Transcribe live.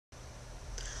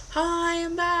Hi,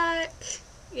 I'm back!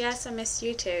 Yes, I missed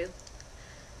you too.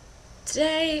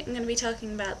 Today I'm going to be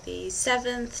talking about the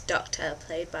 7th Doctor,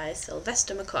 played by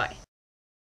Sylvester McCoy.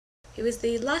 He was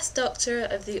the last Doctor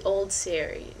of the old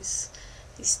series.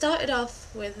 He started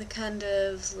off with a kind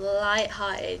of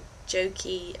light-hearted,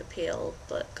 jokey appeal,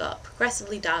 but got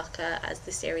progressively darker as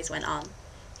the series went on.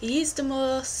 He used a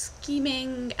more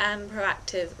scheming and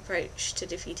proactive approach to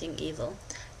defeating evil.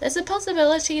 There's a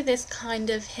possibility this kind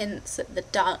of hints at the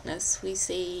darkness we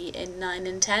see in 9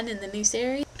 and 10 in the new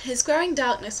series. His growing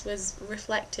darkness was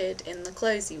reflected in the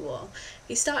clothes he wore.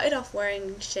 He started off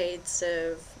wearing shades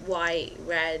of white,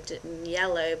 red and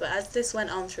yellow, but as this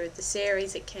went on through the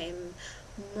series it came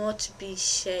more to be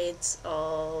shades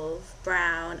of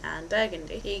brown and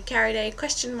burgundy. He carried a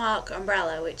question mark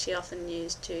umbrella which he often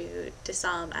used to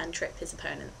disarm and trip his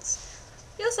opponents.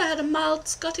 He also had a mild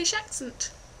Scottish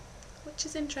accent, which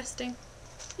is interesting.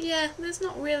 Yeah, there's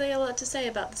not really a lot to say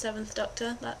about the 7th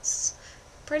Doctor. That's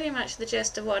pretty much the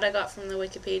gist of what I got from the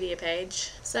Wikipedia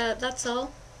page. So that's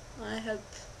all. I hope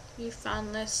you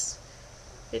found this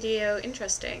video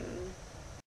interesting.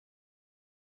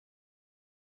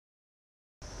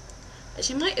 As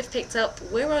you might have picked up,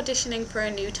 we're auditioning for a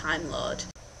new Time Lord.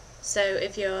 So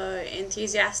if you're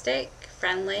enthusiastic,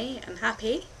 friendly and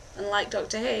happy, and like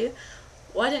Doctor Who,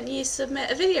 why don't you submit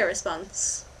a video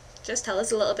response? Just tell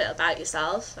us a little bit about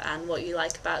yourself and what you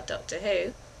like about Doctor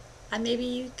Who, and maybe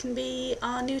you can be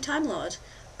our new Time Lord.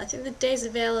 I think the days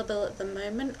available at the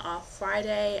moment are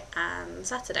Friday and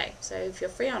Saturday, so if you're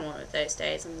free on one of those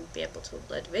days and be able to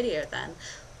upload a video then,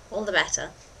 all the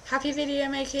better. Happy video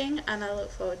making, and I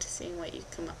look forward to seeing what you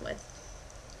come up with.